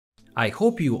I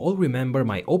hope you all remember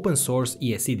my open source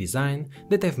ESC design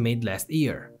that I've made last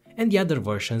year, and the other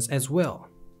versions as well.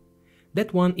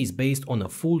 That one is based on a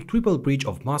full triple bridge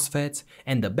of MOSFETs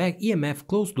and the back EMF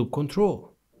closed loop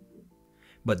control.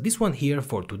 But this one here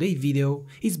for today's video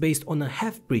is based on a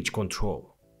half bridge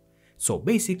control. So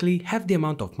basically half the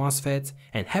amount of MOSFETs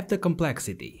and half the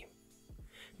complexity.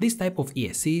 This type of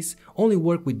ESCs only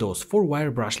work with those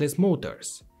 4-wire brushless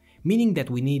motors, meaning that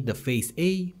we need the phase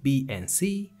A, B and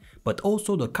C, but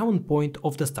also the common point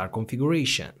of the star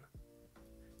configuration.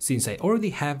 Since I already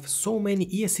have so many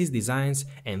ESCs designs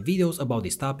and videos about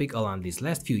this topic along these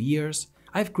last few years,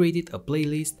 I've created a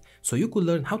playlist so you could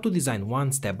learn how to design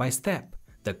one step by step,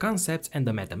 the concepts and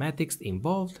the mathematics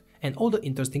involved and all the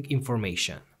interesting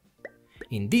information.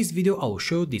 In this video I will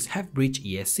show this half-bridge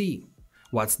ESC,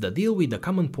 what's the deal with the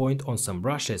common point on some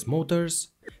brushless motors,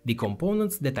 the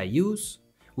components that I use,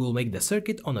 we'll make the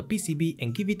circuit on a PCB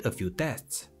and give it a few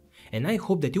tests, and I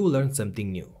hope that you will learn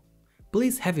something new.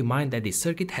 Please have in mind that this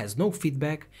circuit has no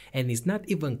feedback and is not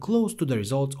even close to the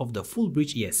results of the full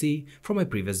bridge ESC from my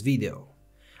previous video.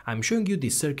 I'm showing you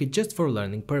this circuit just for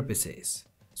learning purposes.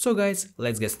 So guys,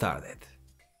 let's get started.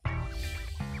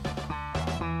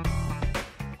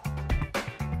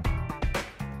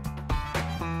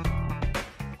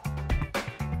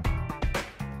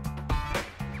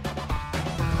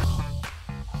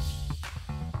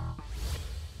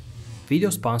 Video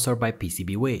sponsored by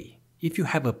PCBWay. If you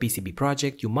have a PCB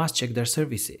project, you must check their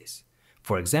services.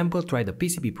 For example, try the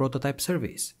PCB prototype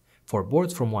service, for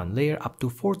boards from 1 layer up to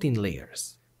 14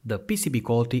 layers. The PCB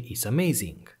quality is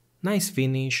amazing. Nice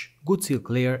finish, good silk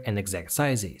layer and exact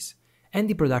sizes, and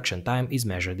the production time is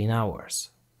measured in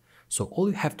hours. So all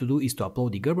you have to do is to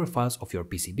upload the Gerber files of your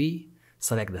PCB,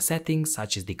 select the settings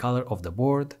such as the color of the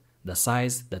board, the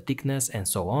size, the thickness and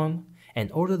so on,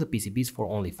 and order the PCBs for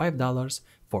only $5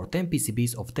 for 10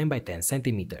 PCBs of 10 by 10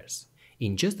 centimeters.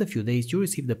 In just a few days you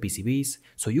receive the PCBs,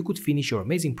 so you could finish your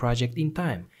amazing project in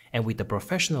time and with a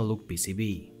professional look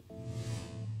PCB.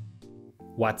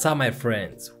 What's up my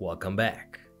friends, welcome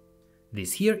back.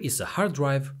 This here is a hard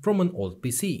drive from an old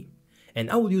PC,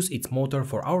 and I will use its motor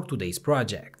for our today's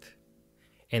project.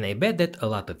 And I bet that a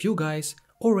lot of you guys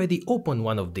already opened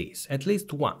one of these at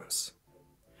least once.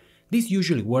 These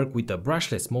usually work with a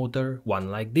brushless motor,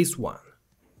 one like this one.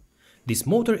 This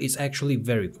motor is actually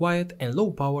very quiet and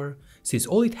low power, since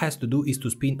all it has to do is to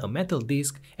spin a metal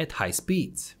disc at high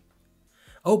speeds.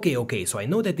 Okay, so I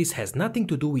know that this has nothing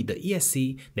to do with the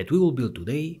ESC that we will build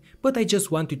today, but I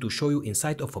just wanted to show you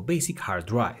inside of a basic hard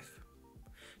drive.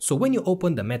 So when you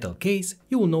open the metal case,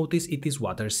 you will notice it is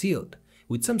water sealed,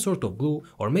 with some sort of glue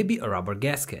or maybe a rubber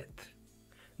gasket.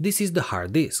 This is the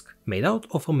hard disk, made out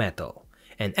of a metal,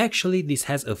 and actually this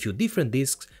has a few different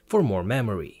disks for more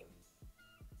memory.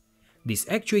 This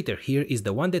actuator here is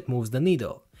the one that moves the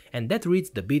needle, and that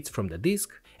reads the bits from the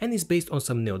disk and is based on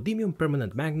some neodymium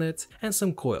permanent magnets and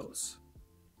some coils.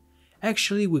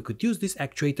 Actually, we could use this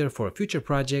actuator for a future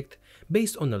project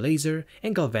based on a laser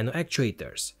and galvano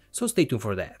actuators, so stay tuned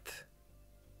for that.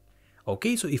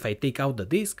 Okay, so if I take out the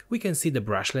disk, we can see the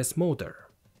brushless motor.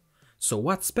 So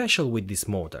what's special with this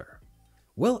motor?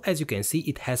 Well, as you can see,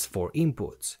 it has 4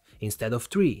 inputs, instead of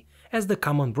 3, as the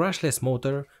common brushless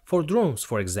motor for drones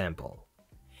for example.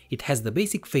 It has the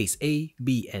basic phase A,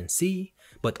 B and C,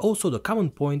 but also the common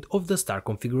point of the star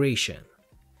configuration.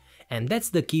 And that's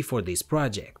the key for this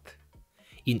project.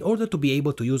 In order to be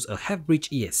able to use a half-bridge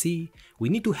ESC, we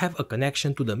need to have a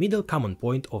connection to the middle common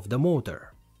point of the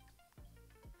motor.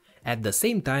 At the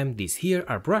same time, these here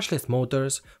are brushless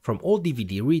motors from all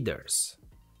DVD readers.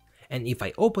 And if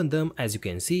I open them, as you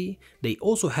can see, they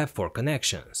also have 4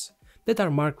 connections that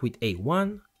are marked with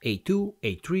A1, A2,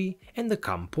 A3 and the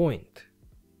COM point.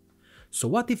 So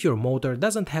what if your motor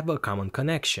doesn't have a common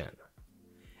connection?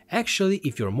 Actually,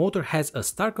 if your motor has a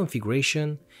star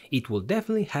configuration, it will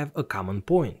definitely have a common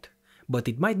point, but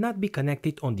it might not be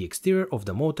connected on the exterior of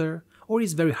the motor or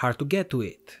is very hard to get to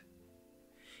it.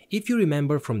 If you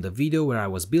remember from the video where I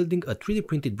was building a 3D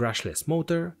printed brushless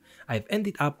motor, I've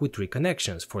ended up with 3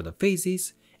 connections for the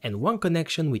phases and 1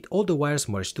 connection with all the wires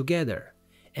merged together,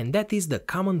 and that is the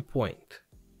common point.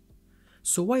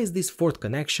 So why is this 4th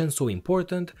connection so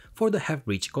important for the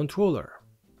half-bridge controller?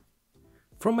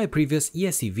 From my previous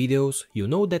ESC videos, you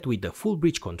know that with the full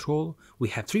bridge control, we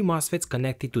have 3 MOSFETs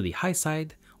connected to the high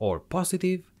side, or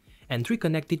positive, and 3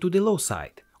 connected to the low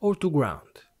side, or to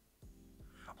ground.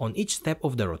 On each step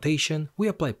of the rotation, we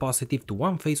apply positive to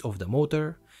one phase of the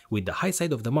motor with the high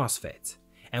side of the MOSFETs,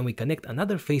 and we connect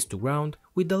another phase to ground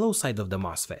with the low side of the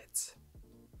MOSFETs.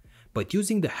 But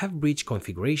using the half-bridge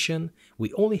configuration,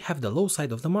 we only have the low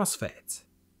side of the MOSFETs.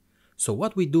 So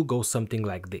what we do goes something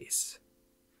like this.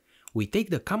 We take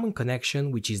the common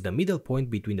connection, which is the middle point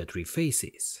between the three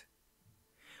phases.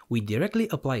 We directly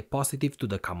apply positive to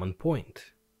the common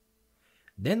point.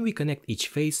 Then we connect each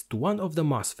phase to one of the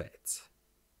MOSFETs.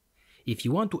 If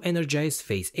you want to energize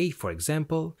phase A, for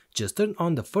example, just turn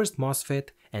on the first MOSFET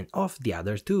and off the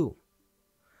other two.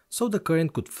 So the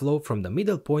current could flow from the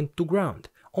middle point to ground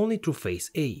only through phase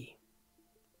A.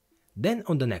 Then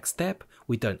on the next step,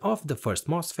 we turn off the first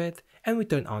MOSFET and we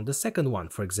turn on the second one,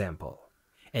 for example.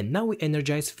 And now we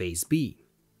energize phase B.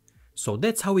 So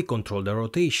that's how we control the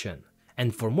rotation.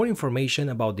 And for more information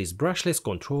about this brushless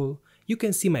control, you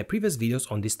can see my previous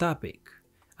videos on this topic.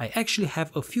 I actually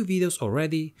have a few videos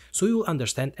already, so you will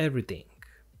understand everything.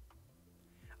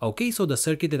 Okay, so the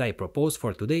circuit that I propose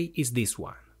for today is this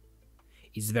one.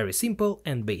 It's very simple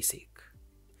and basic.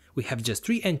 We have just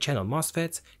 3 N-channel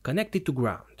MOSFETs connected to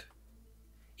ground.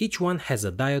 Each one has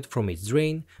a diode from its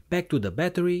drain back to the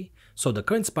battery, so the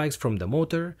current spikes from the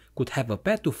motor could have a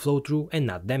path to flow through and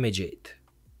not damage it.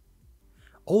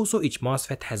 Also, each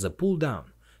MOSFET has a pull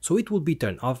down, so it will be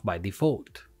turned off by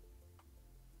default.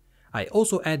 I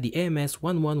also add the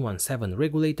AMS1117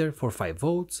 regulator for 5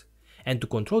 volts, and to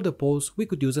control the poles we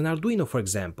could use an Arduino, for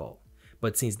example,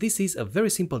 but since this is a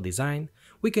very simple design,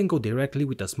 we can go directly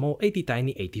with a small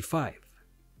ATtiny 85.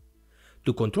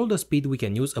 To control the speed we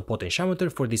can use a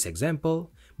potentiometer for this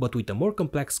example, but with a more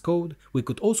complex code we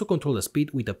could also control the speed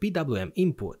with a PWM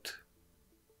input.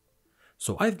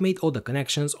 So I've made all the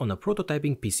connections on a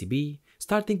prototyping PCB,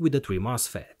 starting with the 3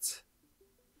 MOSFETs.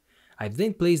 I've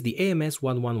then placed the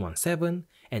AMS1117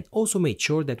 and also made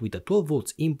sure that with a 12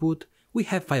 volts input we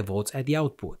have 5 volts at the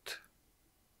output.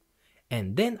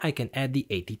 And then I can add the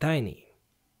ATtiny.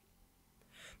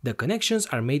 The connections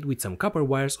are made with some copper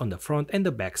wires on the front and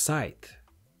the back side.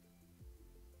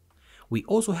 We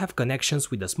also have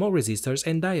connections with the small resistors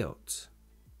and diodes.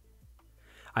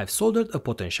 I've soldered a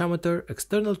potentiometer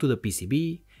external to the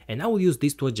PCB and I will use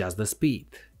this to adjust the speed.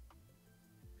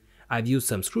 I've used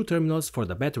some screw terminals for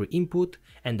the battery input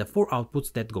and the 4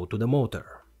 outputs that go to the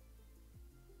motor.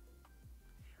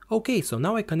 Okay, so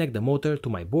now I connect the motor to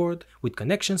my board with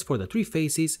connections for the 3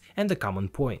 phases and the common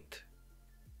point.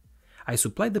 I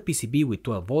supplied the PCB with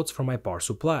 12 volts from my power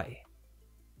supply.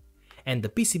 And the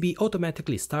PCB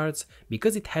automatically starts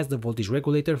because it has the voltage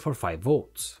regulator for 5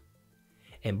 volts.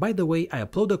 And by the way, I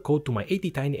upload the code to my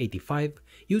ATtiny 85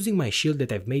 using my shield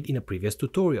that I've made in a previous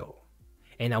tutorial.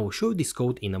 And I will show you this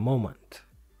code in a moment.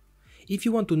 If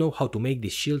you want to know how to make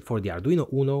this shield for the Arduino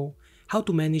Uno, how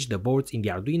to manage the boards in the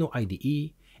Arduino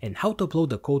IDE, and how to upload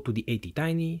the code to the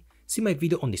ATtiny, see my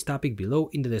video on this topic below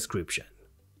in the description.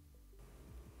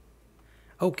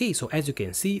 Okay, so as you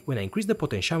can see, when I increase the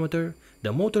potentiometer,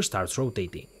 the motor starts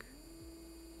rotating.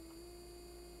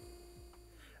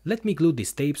 Let me glue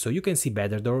this tape so you can see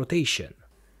better the rotation.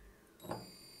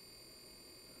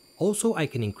 Also, I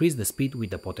can increase the speed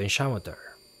with the potentiometer.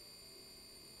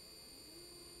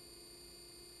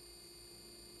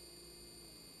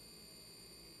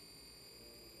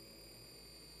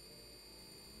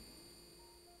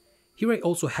 Here I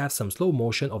also have some slow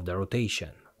motion of the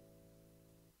rotation.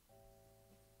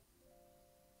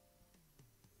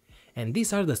 And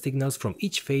these are the signals from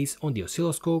each phase on the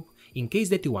oscilloscope in case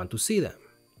that you want to see them.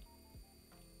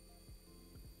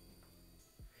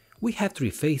 We have 3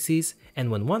 phases and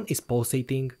when one is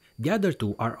pulsating, the other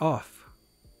 2 are off.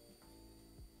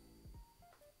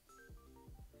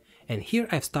 And here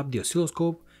I've stopped the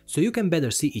oscilloscope so you can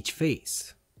better see each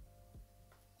phase.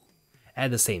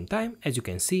 At the same time, as you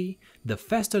can see, the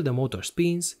faster the motor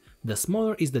spins, the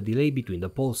smaller is the delay between the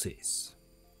pulses.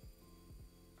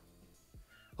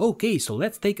 Okay, so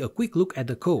let's take a quick look at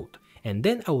the code, and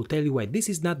then I will tell you why this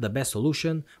is not the best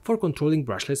solution for controlling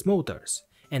brushless motors,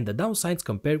 and the downsides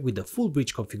compared with the full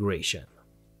bridge configuration.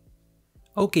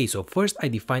 Okay, so first I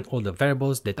define all the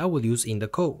variables that I will use in the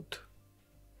code.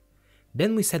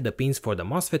 Then we set the pins for the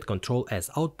MOSFET control as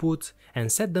outputs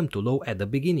and set them to low at the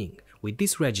beginning with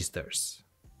these registers.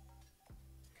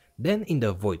 Then in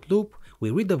the void loop,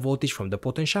 we read the voltage from the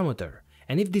potentiometer,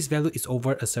 and if this value is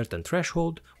over a certain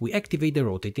threshold, we activate the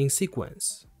rotating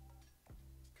sequence.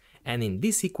 And in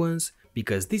this sequence,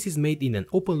 because this is made in an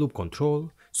open loop control,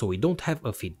 so we don't have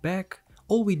a feedback,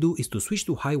 all we do is to switch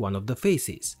to high one of the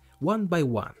phases, one by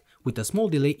one, with a small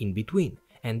delay in between,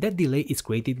 and that delay is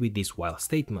created with this while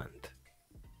statement.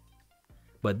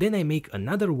 But then I make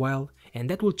another while, and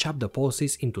that will chop the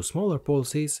pulses into smaller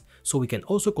pulses so we can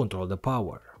also control the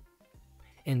power.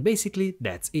 And basically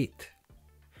that's it.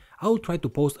 I will try to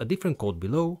post a different code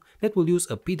below that will use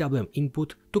a PWM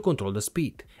input to control the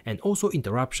speed and also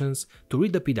interruptions to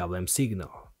read the PWM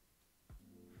signal.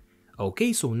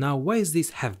 Okay, so now why is this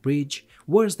half bridge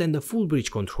worse than the full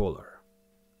bridge controller?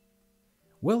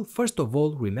 Well, first of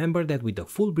all, remember that with the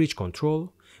full bridge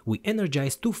control, we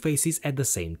energize two phases at the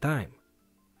same time.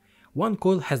 One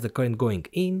coil has the current going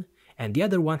in and the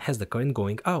other one has the current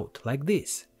going out, like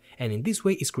this, and in this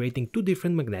way is creating two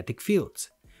different magnetic fields,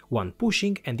 one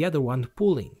pushing and the other one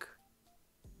pulling.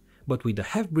 But with the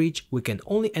half bridge we can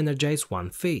only energize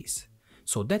one phase,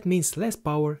 so that means less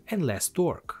power and less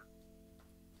torque.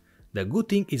 The good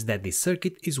thing is that this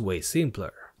circuit is way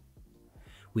simpler.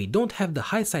 We don't have the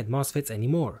high side MOSFETs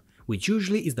anymore, which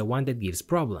usually is the one that gives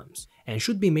problems, and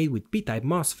should be made with P-type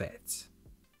MOSFETs.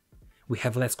 We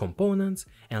have less components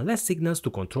and less signals to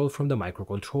control from the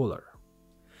microcontroller.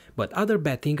 But other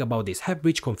bad thing about this half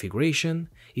bridge configuration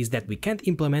is that we can't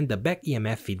implement the back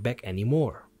EMF feedback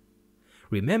anymore.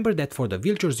 Remember that for the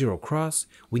Virtual Zero Cross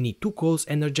we need two coils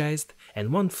energized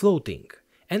and one floating,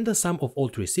 and the sum of all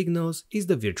three signals is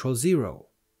the virtual zero.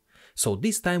 So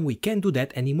this time we can't do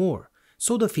that anymore,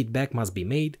 so the feedback must be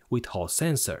made with Hall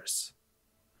sensors.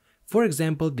 For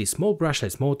example, these small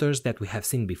brushless motors that we have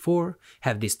seen before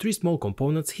have these three small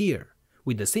components here,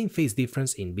 with the same phase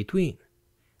difference in between.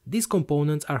 These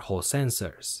components are Hall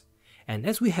sensors, and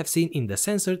as we have seen in the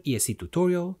censored ESC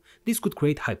tutorial, this could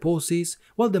create high pulses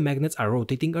while the magnets are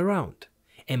rotating around,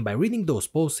 and by reading those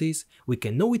pulses, we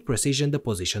can know with precision the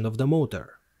position of the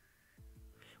motor.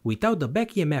 Without the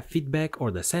back EMF feedback or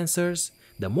the sensors,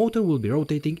 the motor will be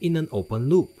rotating in an open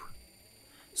loop.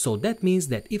 So that means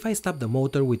that if I stop the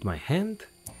motor with my hand,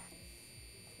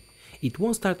 it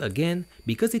won't start again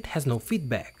because it has no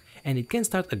feedback and it can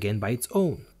start again by its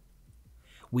own.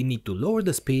 We need to lower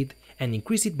the speed and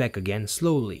increase it back again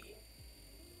slowly.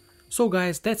 So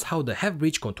guys, that's how the half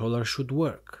bridge controller should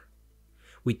work.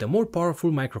 With a more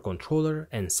powerful microcontroller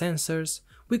and sensors,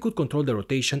 we could control the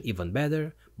rotation even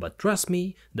better, but trust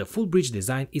me, the full bridge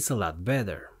design is a lot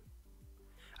better.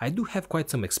 I do have quite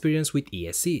some experience with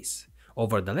ESCs.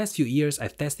 Over the last few years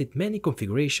I've tested many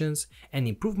configurations and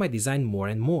improved my design more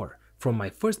and more, from my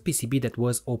first PCB that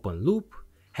was open loop,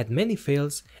 had many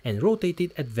fails and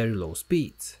rotated at very low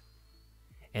speeds.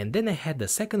 And then I had the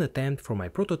second attempt for my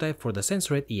prototype for the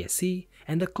sensored ESC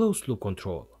and the closed loop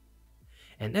control.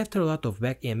 And after a lot of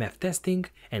back EMF testing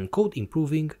and code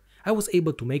improving, I was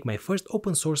able to make my first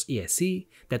open source ESC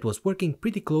that was working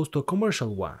pretty close to a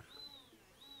commercial one.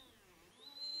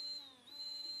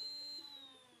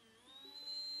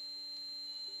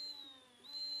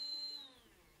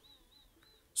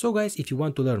 So guys, if you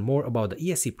want to learn more about the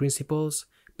ESC principles,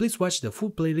 please watch the full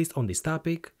playlist on this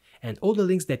topic, and all the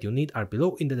links that you need are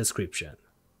below in the description.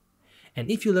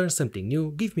 And if you learned something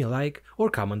new, give me a like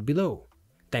or comment below.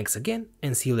 Thanks again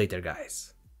and see you later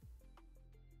guys.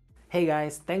 Hey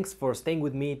guys, thanks for staying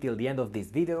with me till the end of this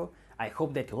video. I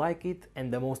hope that you like it,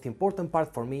 and the most important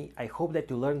part for me, I hope that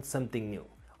you learned something new.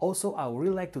 Also, I would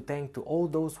really like to thank to all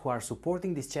those who are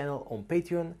supporting this channel on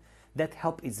Patreon. That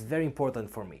help is very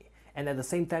important for me. And at the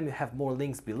same time you have more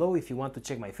links below if you want to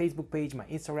check my Facebook page, my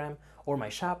Instagram or my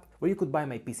shop, where you could buy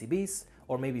my PCBs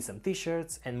or maybe some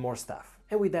t-shirts and more stuff.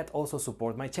 And with that also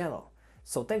support my channel.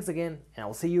 So thanks again and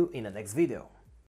I'll see you in the next video.